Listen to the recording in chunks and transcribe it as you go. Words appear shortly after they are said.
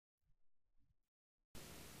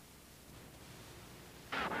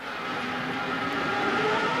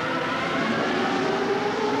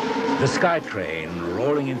The Sky Train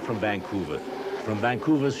rolling in from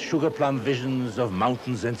Vancouver's sugar plum visions of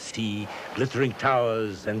mountains and sea, glittering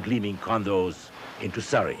towers and gleaming condos, into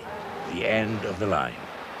Surrey, the end of the line.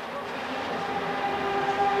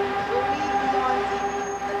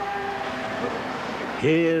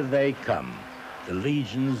 Here they come, the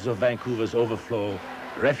legions of Vancouver's overflow,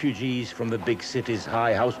 refugees from the big city's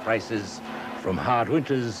high house prices, from hard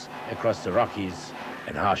winters across the Rockies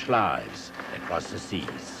and harsh lives across the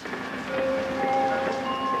seas.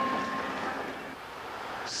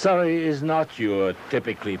 Surrey is not your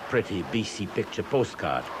typically pretty BC picture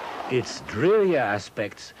postcard. Its drearier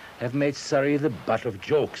aspects have made Surrey the butt of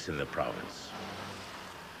jokes in the province.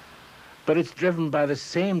 But it's driven by the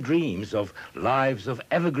same dreams of lives of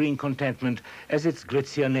evergreen contentment as its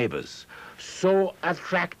glitzier neighbors. So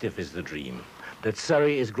attractive is the dream that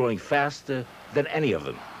Surrey is growing faster than any of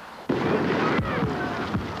them.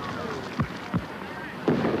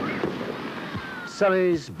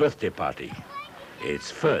 Surrey's birthday party.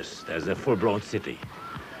 Its first as a full-blown city.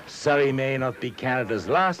 Surrey may not be Canada's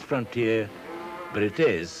last frontier, but it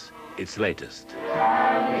is its latest.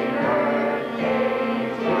 Happy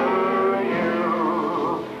birthday to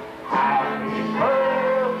you. Happy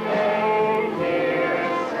birthday, dear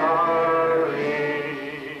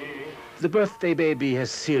Surrey. The birthday baby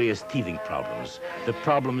has serious teething problems, the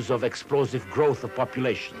problems of explosive growth of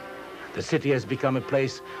population. The city has become a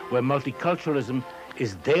place where multiculturalism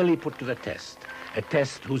is daily put to the test, a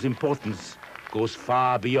test whose importance goes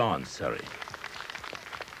far beyond Surrey.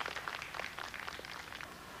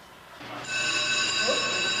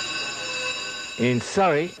 In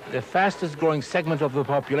Surrey, the fastest growing segment of the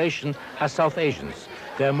population are South Asians.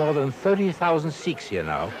 There are more than 30,000 Sikhs here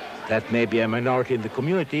now. That may be a minority in the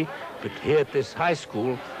community, but here at this high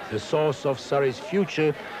school, the source of Surrey's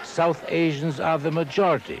future, South Asians are the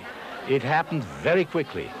majority. It happened very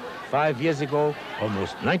quickly. 5 years ago,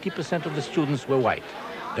 almost 90% of the students were white.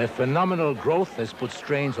 Their phenomenal growth has put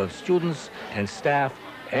strains on students and staff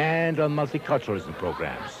and on multiculturalism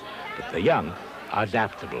programs. But the young are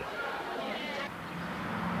adaptable.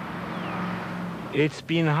 It's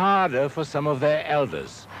been harder for some of their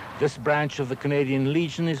elders. This branch of the Canadian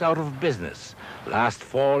Legion is out of business. Last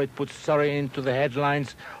fall, it put Surrey into the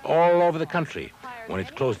headlines all over the country when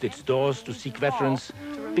it closed its doors to Sikh veterans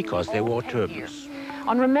because they wore turbans.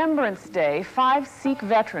 On Remembrance Day, 5 Sikh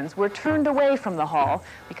veterans were turned away from the hall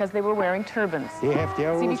because they were wearing turbans. They have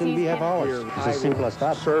their rules and we have ours. It's as simple as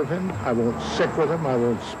that. Serve him, I won't sit with him, I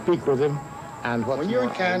won't speak with him. And when you're in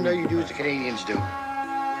Canada, you do as the Canadians do.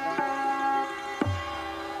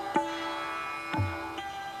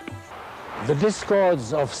 The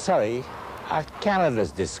discords of Surrey are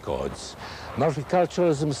Canada's discords.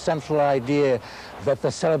 Multiculturalism's central idea that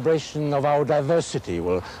the celebration of our diversity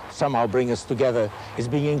will somehow bring us together is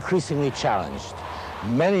being increasingly challenged.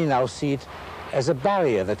 Many now see it as a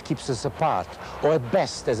barrier that keeps us apart, or at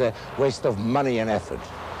best as a waste of money and effort.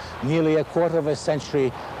 Nearly a quarter of a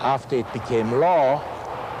century after it became law,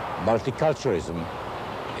 multiculturalism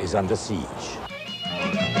is under siege.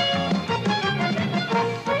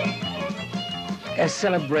 A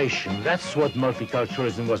celebration, that's what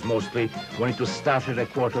multiculturalism was mostly when it was started a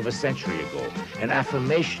quarter of a century ago. An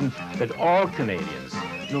affirmation that all Canadians,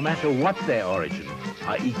 no matter what their origin,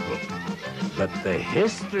 are equal. But the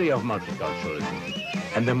history of multiculturalism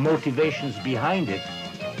and the motivations behind it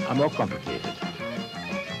are more complicated.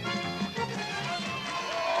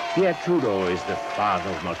 Pierre Trudeau is the father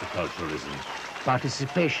of multiculturalism.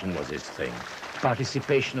 Participation was his thing.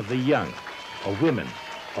 Participation of the young, of women,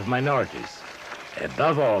 of minorities.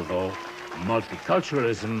 Above all, though,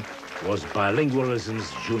 multiculturalism was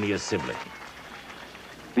bilingualism's junior sibling.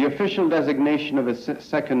 The official designation of a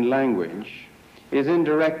second language is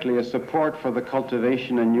indirectly a support for the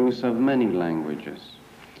cultivation and use of many languages.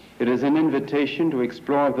 It is an invitation to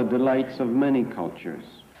explore the delights of many cultures.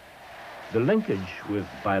 The linkage with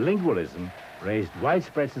bilingualism raised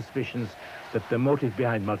widespread suspicions that the motive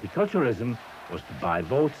behind multiculturalism was to buy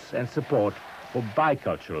votes and support for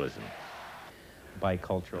biculturalism.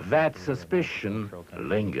 Bicultural. That suspicion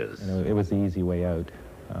lingers. It was the easy way out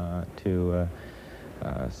to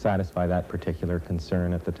satisfy that particular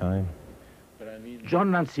concern at the time.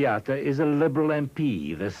 John Nunziata is a Liberal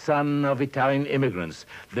MP, the son of Italian immigrants,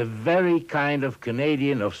 the very kind of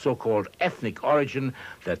Canadian of so-called ethnic origin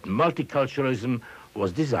that multiculturalism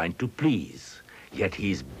was designed to please. Yet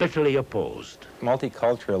he's bitterly opposed.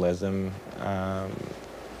 Multiculturalism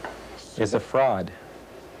is a fraud,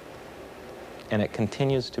 and it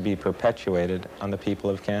continues to be perpetuated on the people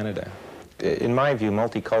of Canada. In my view,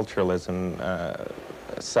 multiculturalism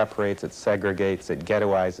separates, it segregates, it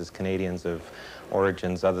ghettoizes Canadians of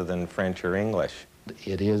origins other than French or English.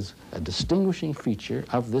 It is a distinguishing feature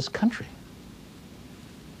of this country.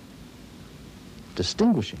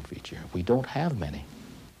 Distinguishing feature. We don't have many.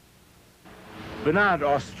 Bernard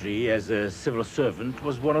Ostry, as a civil servant,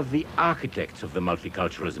 was one of the architects of the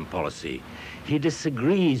multiculturalism policy. He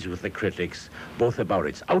disagrees with the critics both about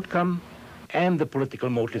its outcome and the political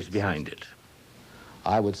motives behind it.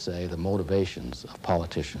 I would say the motivations of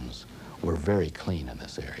politicians were very clean in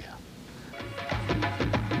this area.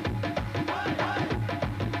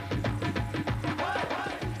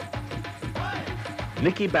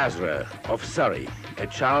 Nicky Basra of Surrey, a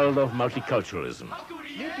child of multiculturalism.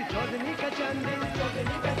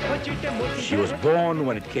 She was born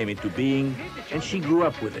when it came into being, and she grew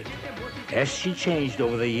up with it. As she changed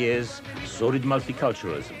over the years, so did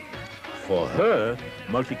multiculturalism. For her,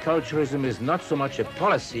 multiculturalism is not so much a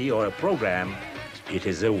policy or a program, it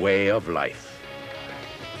is a way of life.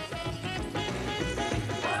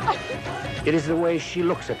 It is the way she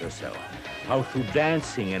looks at herself, how through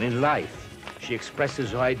dancing and in life, she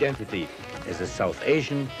expresses her identity as a South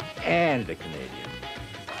Asian and a Canadian.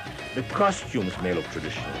 The costumes may look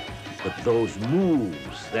traditional, but those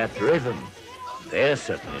moves, that rhythm, they're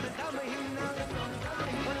certainly not.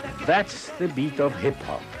 That's the beat of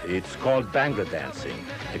hip-hop. It's called Bhangra dancing,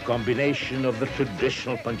 a combination of the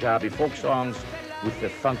traditional Punjabi folk songs with the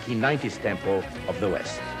funky 90s tempo of the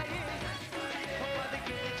West.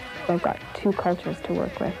 I've got two cultures to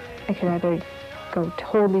work with. I could either go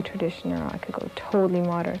totally traditional, or I could go totally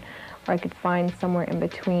modern, or I could find somewhere in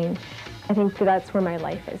between. I think that's where my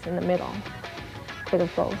life is, in the middle, bit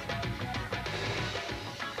of both.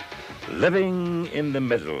 Living in the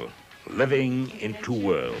middle, living in two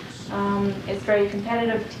worlds. It's very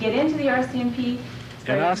competitive to get into the RCMP.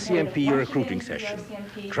 An RCMP recruiting session,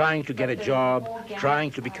 trying to get a job,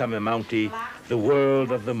 trying to become a Mountie, the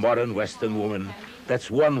world of the modern Western woman. That's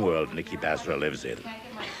one world Nicky Basra lives in.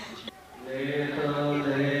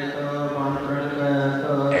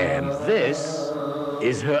 And this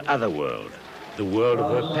is her other world, the world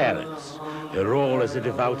of her parents, her role as a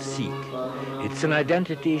devout Sikh. It's an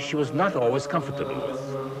identity she was not always comfortable with.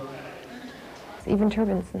 Even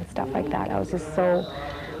turbans and stuff like that, I was just so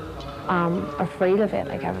afraid of it.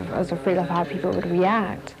 Like I was afraid of how people would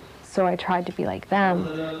react. So I tried to be like them.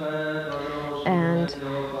 And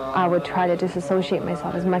I would try to disassociate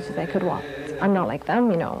myself as much as I could. Well, I'm not like them,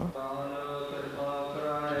 you know.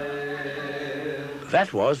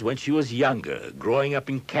 That was when she was younger, growing up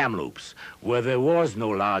in Kamloops, where there was no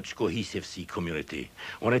large, cohesive Sikh community,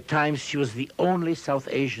 when at times she was the only South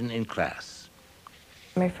Asian in class.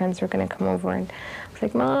 My friends were going to come over, and I was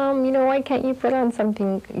like, Mom, you know, why can't you put on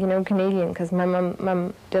something, you know, Canadian? Because my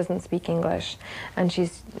mom doesn't speak English, and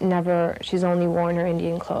she's only worn her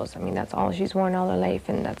Indian clothes. I mean, that's all she's worn all her life,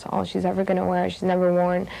 and that's all she's ever going to wear. She's never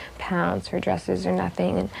worn pants or dresses or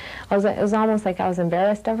nothing. And it was almost like I was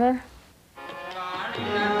embarrassed of her.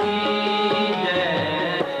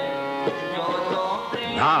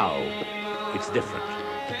 Now, it's different.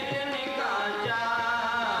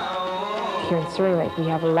 Here in Surrey, like, we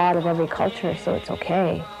have a lot of every culture, so it's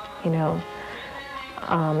okay, you know.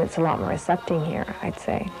 It's a lot more accepting here, I'd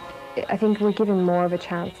say. I think we're given more of a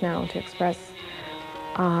chance now to express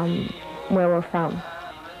where we're from.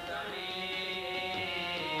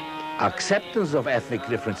 Acceptance of ethnic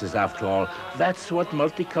differences, after all, that's what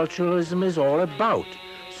multiculturalism is all about.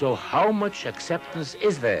 So how much acceptance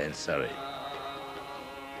is there in Surrey?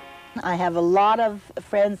 I have a lot of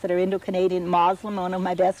friends that are Indo-Canadian Muslim, one of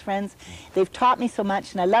my best friends. They've taught me so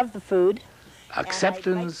much, and I love the food.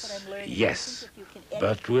 Acceptance, yes,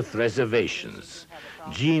 but with reservations.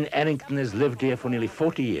 Jean Ennington has lived here for nearly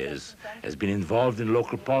 40 years, has been involved in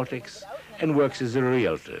local politics, and works as a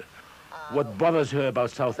realtor. What bothers her about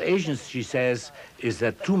South Asians, she says, is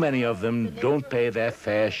that too many of them don't pay their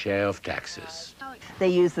fair share of taxes. They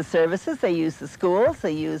use the services, they use the schools,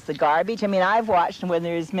 they use the garbage. I mean, I've watched when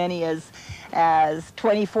there's as many as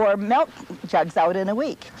 24 milk jugs out in a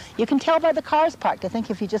week. You can tell by the cars parked. I think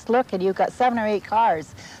if you just look and you've got 7 or 8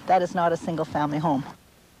 cars, that is not a single family home.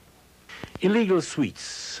 Illegal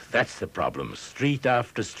suites, that's the problem. Street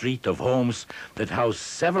after street of homes that house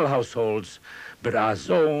several households but are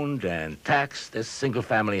zoned and taxed as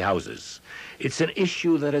single-family houses. It's an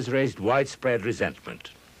issue that has raised widespread resentment.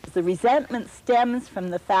 The resentment stems from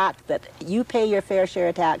the fact that you pay your fair share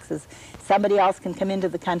of taxes, somebody else can come into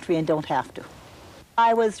the country and don't have to.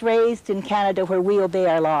 I was raised in Canada where we obey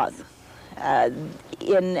our laws. I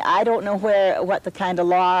don't know what the kind of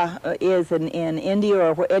law is in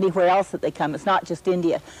India or anywhere else that they come. It's not just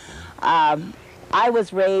India. I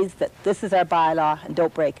was raised that this is our bylaw and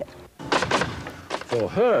don't break it. For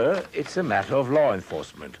her, it's a matter of law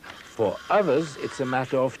enforcement. For others, it's a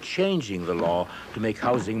matter of changing the law to make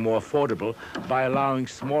housing more affordable by allowing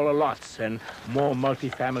smaller lots and more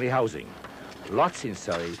multifamily housing. Lots in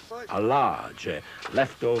Surrey are large,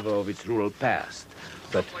 leftover of its rural past,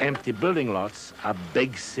 but empty building lots are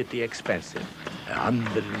big city expensive,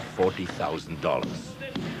 $140,000.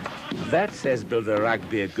 That, says builder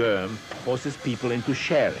Ragbeer Gurm, forces people into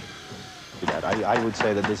sharing. I would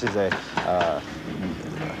say that this is a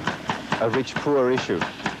rich-poor issue,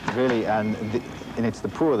 really, and it's the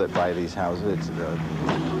poor that buy these houses.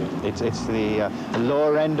 It's the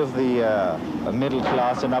lower end of the middle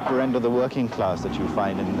class and upper end of the working class that you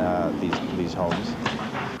find in these homes.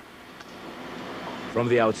 From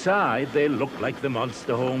the outside, they look like the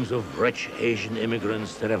monster homes of rich Asian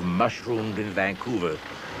immigrants that have mushroomed in Vancouver,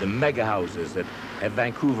 the mega houses that have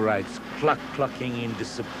Vancouverites clucking in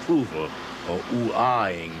disapproval or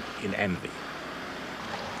ooh-ahing in envy.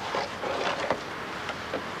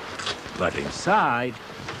 But inside,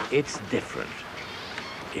 it's different.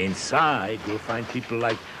 Inside, you'll find people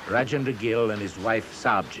like Rajendra Gill and his wife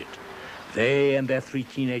Sabjit. They and their 3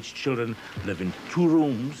 teenage children live in 2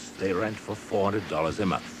 rooms they rent for $400 a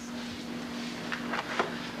month.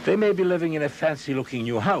 They may be living in a fancy-looking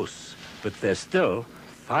new house, but they're still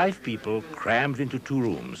 5 people crammed into 2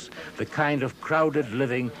 rooms, the kind of crowded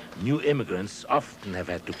living new immigrants often have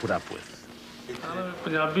had to put up with.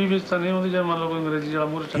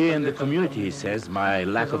 Here in the community, he says, my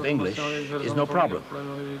lack of English is no problem.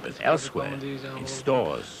 But elsewhere, in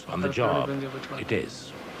stores, on the job, it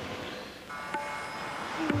is.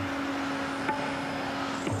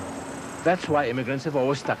 That's why immigrants have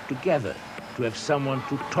always stuck together, to have someone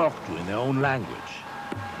to talk to in their own language.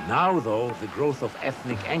 Now, though, the growth of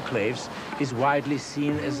ethnic enclaves is widely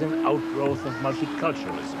seen as an outgrowth of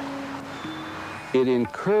multiculturalism. It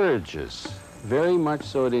encourages, very much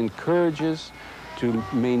so, it encourages to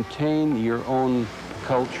maintain your own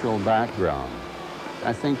cultural background.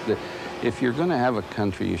 I think that if you're going to have a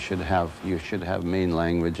country, you should have main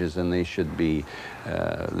languages, and they should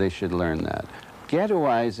learn that.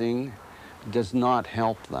 Ghettoizing does not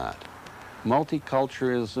help that.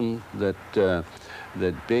 Multiculturalism that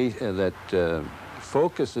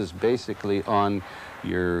focuses basically on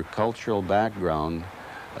your cultural background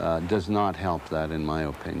does not help that, in my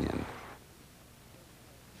opinion.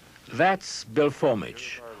 That's Bill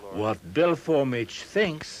Formage. What Bill Formage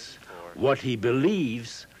thinks, what he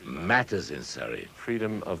believes, matters in Surrey.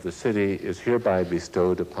 Freedom of the city is hereby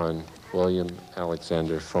bestowed upon William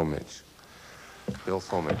Alexander Formage. Bill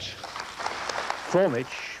Formage.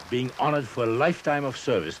 Formage, being honored for a lifetime of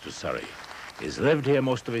service to Surrey, has lived here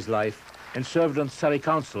most of his life and served on Surrey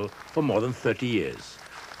Council for more than 30 years.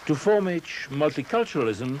 To Formage,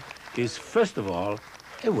 multiculturalism is, first of all,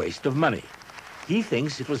 a waste of money. He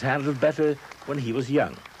thinks it was handled better when he was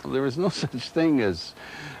young. There was no such thing as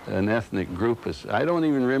an ethnic group. I don't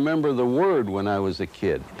even remember the word when I was a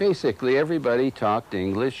kid. Basically, everybody talked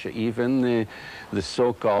English, even the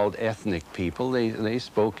so-called ethnic people. They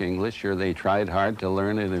spoke English, or they tried hard to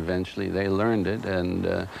learn it. Eventually, they learned it,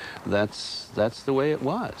 and that's the way it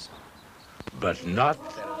was. But not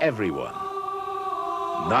everyone.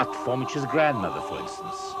 Not Formage's grandmother, for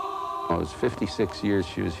instance. It was 56 years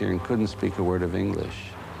she was here and couldn't speak a word of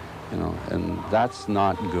English, you know, and that's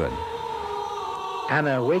not good.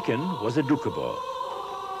 Anna Waken was a Doukhobor.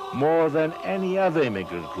 More than any other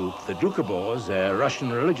immigrant group, the Doukhobors, a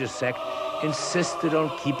Russian religious sect, insisted on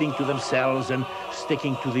keeping to themselves and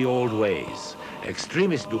sticking to the old ways.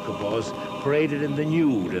 Extremist Doukhobors paraded in the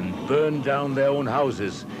nude and burned down their own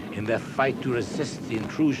houses in their fight to resist the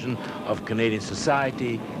intrusion of Canadian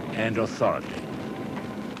society and authority.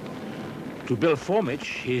 To Bill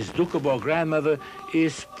Formage, his Doukhobor grandmother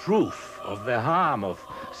is proof of the harm of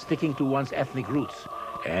sticking to one's ethnic roots,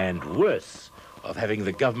 and worse, of having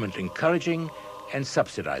the government encouraging and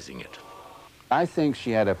subsidizing it. I think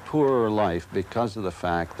she had a poorer life because of the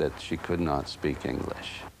fact that she could not speak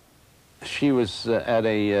English. She was at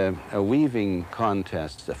a weaving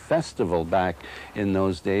contest, a festival back in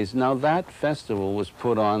those days. Now that festival was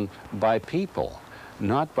put on by people,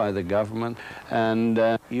 not by the government, and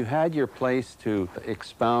you had your place to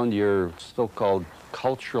expound your so-called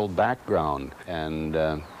cultural background, and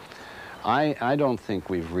I don't think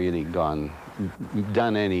we've really done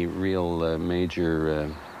any real major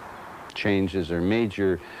changes or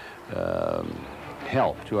major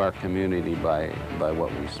help to our community by what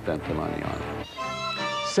we spent the money on.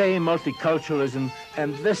 Say multiculturalism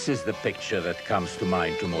And this is the picture that comes to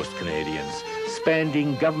mind to most Canadians,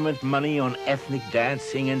 spending government money on ethnic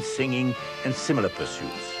dancing and singing and similar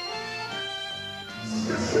pursuits.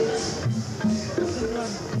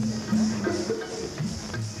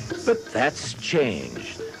 But that's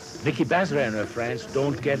changed. Vicky Bazra and her friends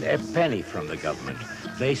don't get a penny from the government.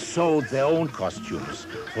 They sewed their own costumes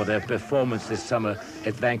for their performance this summer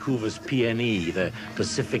at Vancouver's PNE, the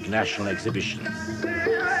Pacific National Exhibition.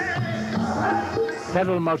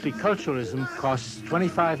 Federal multiculturalism costs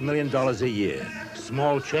 $25 million a year,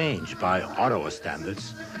 small change by Ottawa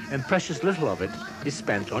standards, and precious little of it is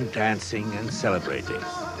spent on dancing and celebrating.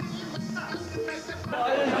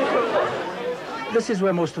 This is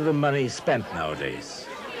where most of the money is spent nowadays,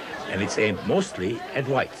 and it's aimed mostly at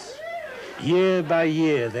whites. Year by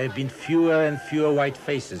year, there have been fewer and fewer white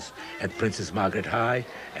faces at Princess Margaret High,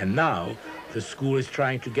 and now the school is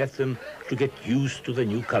trying to get them to get used to the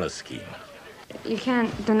new color scheme. You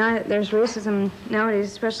can't deny that there's racism nowadays,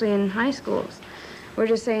 especially in high schools. We're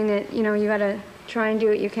just saying that, you know, you gotta try and do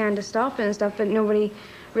what you can to stop it and stuff, but nobody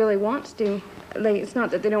really wants to. Like, it's not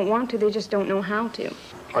that they don't want to, they just don't know how to.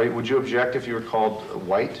 Would you object if you were called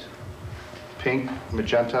white, pink,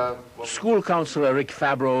 magenta? School counselor Rick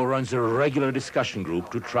Fabro runs a regular discussion group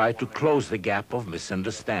to try to close the gap of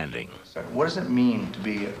misunderstanding. What does it mean to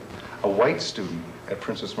be a white student at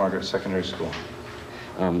Princess Margaret Secondary School?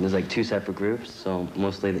 There's like two separate groups, so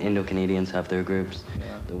mostly the Indo-Canadians have their groups,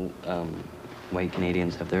 the white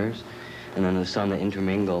Canadians have theirs, and then there's some that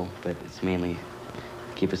intermingle, but it's mainly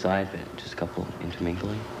keep aside, but just a couple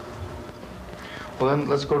intermingling. Well, then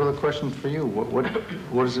let's go to the question for you. What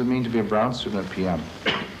does it mean to be a brown student at PM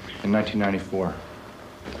in 1994?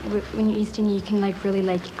 When you're East Indian, you can like really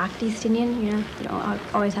like act East Indian, you know? You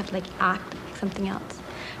don't always have to like act like something else.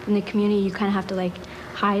 In the community, you kind of have to like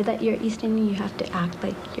hide that you're East Indian. You have to act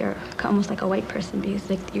like you're almost like a white person because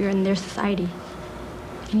like you're in their society.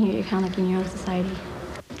 And you're kind of like in your own society.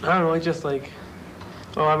 I don't know, it's just like,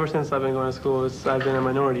 ever since I've been going to school, I've been a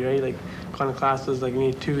minority, right? Like, kind of classes, like, we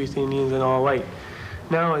need 2 East Indians and all white.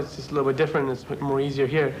 Now it's just a little bit different, it's more easier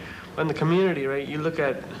here. But in the community, right,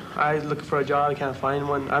 I look for a job, I can't find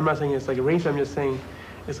one. I'm not saying it's like a race, I'm just saying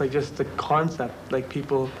it's like just the concept. Like,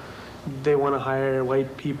 people, they want to hire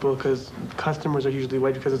white people because customers are usually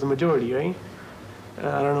white because it's a majority, right?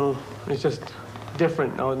 I don't know, it's just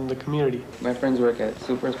different out in the community. My friends work at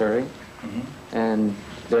Superstore, right? Mm-hmm. And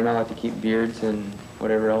they're not allowed to keep beards and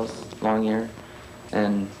whatever else, long hair.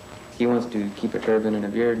 And he wants to keep a turban and a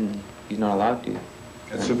beard, and he's not allowed to.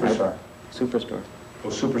 At Superstore? Superstore. Oh,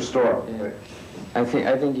 Superstore. Yeah. Right.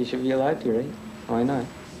 I think he should be allowed to, right? Why not?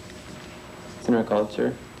 It's in our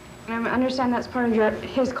culture. I understand that's part of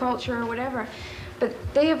his culture or whatever, but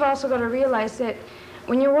they have also got to realize that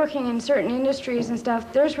when you're working in certain industries and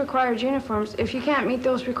stuff, there's required uniforms. If you can't meet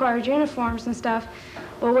those required uniforms and stuff,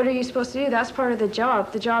 well, what are you supposed to do? That's part of the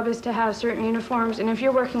job. The job is to have certain uniforms, and if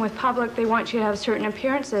you're working with public, they want you to have certain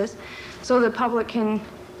appearances so the public can,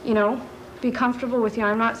 you know, be comfortable with you.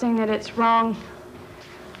 I'm not saying that it's wrong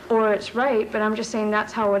or it's right, but I'm just saying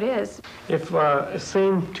that's how it is. If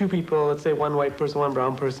same 2 people, let's say 1 white person, 1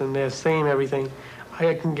 brown person, they have same everything,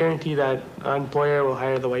 I can guarantee that an employer will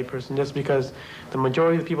hire the white person just because the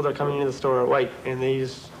majority of the people that are coming into the store are white, and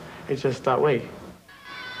it's just that way.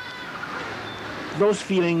 Those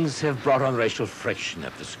feelings have brought on racial friction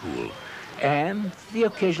at the school and the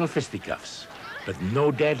occasional fisticuffs, but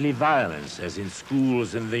no deadly violence as in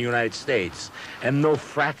schools in the United States, and no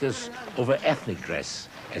fracas over ethnic dress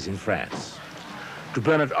as in France. To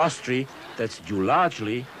Bernard Ostry, that's due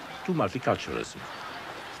largely to multiculturalism.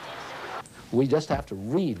 We just have to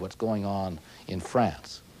read what's going on in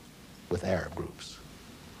France with Arab groups,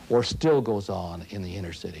 or still goes on in the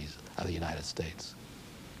inner cities of the United States.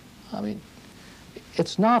 I mean,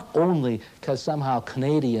 it's not only because somehow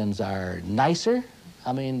Canadians are nicer.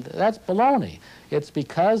 I mean, that's baloney. It's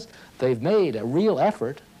because they've made a real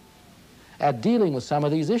effort at dealing with some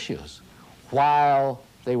of these issues while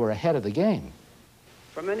they were ahead of the game.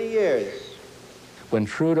 For many years, when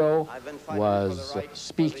Trudeau was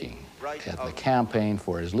speaking at the campaign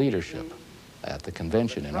for his leadership at the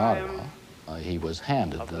convention in Ottawa, he was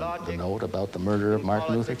handed the note about the murder of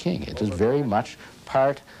Martin Luther King. It is very much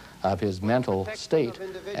part of his mental state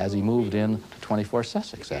as he moved in to 24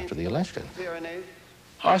 Sussex after the election.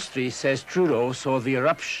 Ostry says Trudeau saw the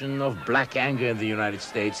eruption of black anger in the United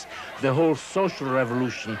States, the whole social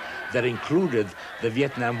revolution that included the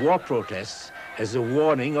Vietnam War protests, as a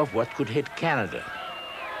warning of what could hit Canada.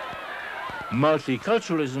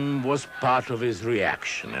 Multiculturalism was part of his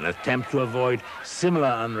reaction, an attempt to avoid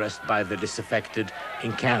similar unrest by the disaffected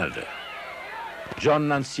in Canada. John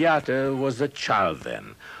Nunziata was a child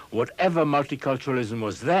then. Whatever multiculturalism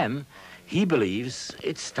was then, he believes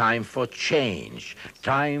it's time for change,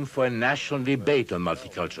 time for a national debate on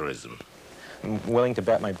multiculturalism. I'm willing to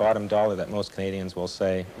bet my bottom dollar that most Canadians will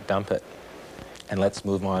say, dump it, and let's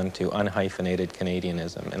move on to unhyphenated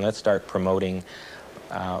Canadianism, and let's start promoting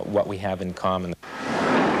what we have in common.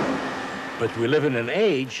 But we live in an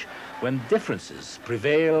age when differences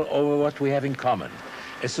prevail over what we have in common.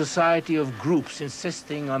 A society of groups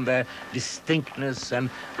insisting on their distinctness and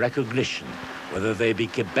recognition, whether they be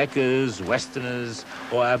Quebecers, Westerners,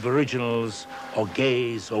 or Aboriginals, or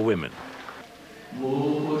gays, or women.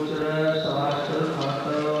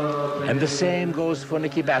 And the same goes for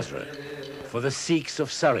Nikki Basra, for the Sikhs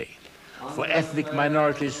of Surrey, for ethnic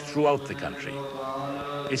minorities throughout the country.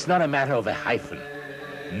 It's not a matter of a hyphen,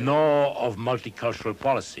 nor of multicultural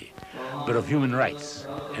policy, but of human rights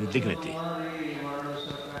and dignity.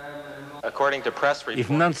 According to press reports,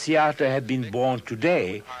 if Nunziata had been born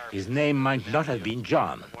today, his name might not have been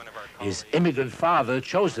John. His immigrant father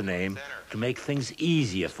chose the name to make things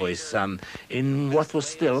easier for his son in what was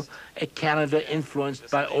still a Canada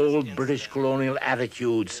influenced by old British colonial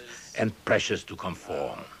attitudes and pressures to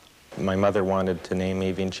conform. My mother wanted to name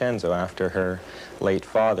me Vincenzo after her late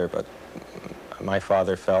father, but my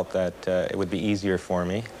father felt that it would be easier for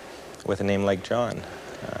me with a name like John.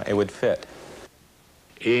 It would fit.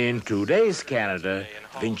 In today's Canada,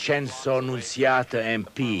 Vincenzo Nunziata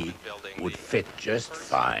MP would fit just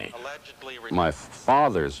fine. My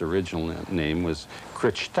father's original name was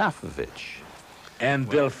Krzysztofowicz. And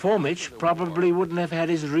Bill Fomich probably wouldn't have had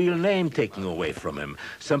his real name taken away from him,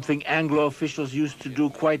 something Anglo officials used to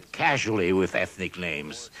do quite casually with ethnic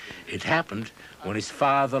names. It happened when his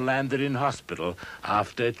father landed in hospital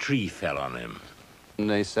after a tree fell on him. And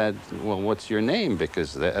they said, well, what's your name?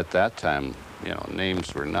 Because at that time, you know,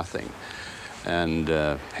 names were nothing. And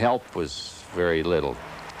help was very little.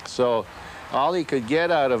 So all he could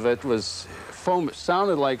get out of it was Fomich,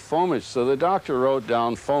 sounded like Fomich, so the doctor wrote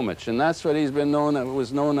down Fomich, and that's what he's been known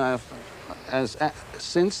as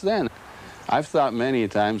since then. I've thought many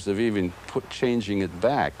times of even changing it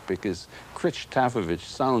back, because Krzysztofowicz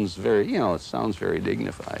sounds very, you know, it sounds very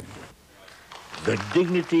dignified. The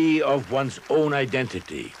dignity of one's own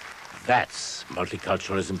identity, that's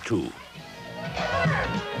multiculturalism too.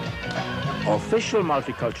 Official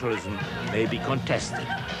multiculturalism may be contested,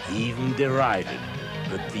 even derided,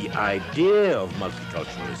 but the idea of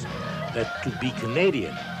multiculturalism, that to be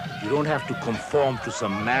Canadian, you don't have to conform to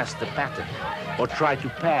some master pattern or try to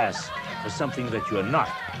pass for something that you are not,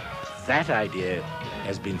 that idea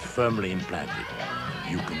has been firmly implanted.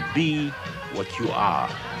 You can be what you are.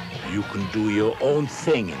 You can do your own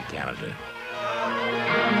thing in Canada.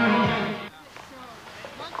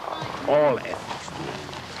 All ethnics do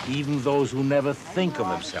it, even those who never think of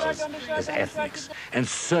themselves as ethnics, and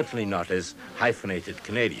certainly not as hyphenated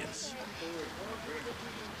Canadians.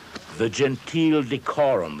 The genteel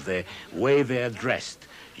decorum, the way they're dressed,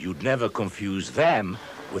 you'd never confuse them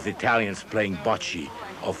with Italians playing bocce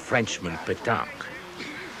or Frenchmen pétanque.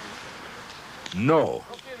 No,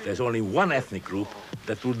 there's only one ethnic group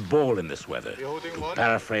that would bawl in this weather. To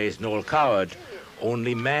paraphrase Noel Coward,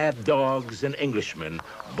 only mad dogs and Englishmen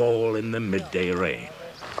bawl in the midday rain.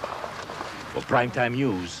 For Primetime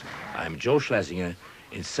News, I'm Joe Schlesinger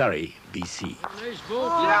in Surrey, BC. Nice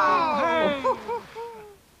boat. Yeah.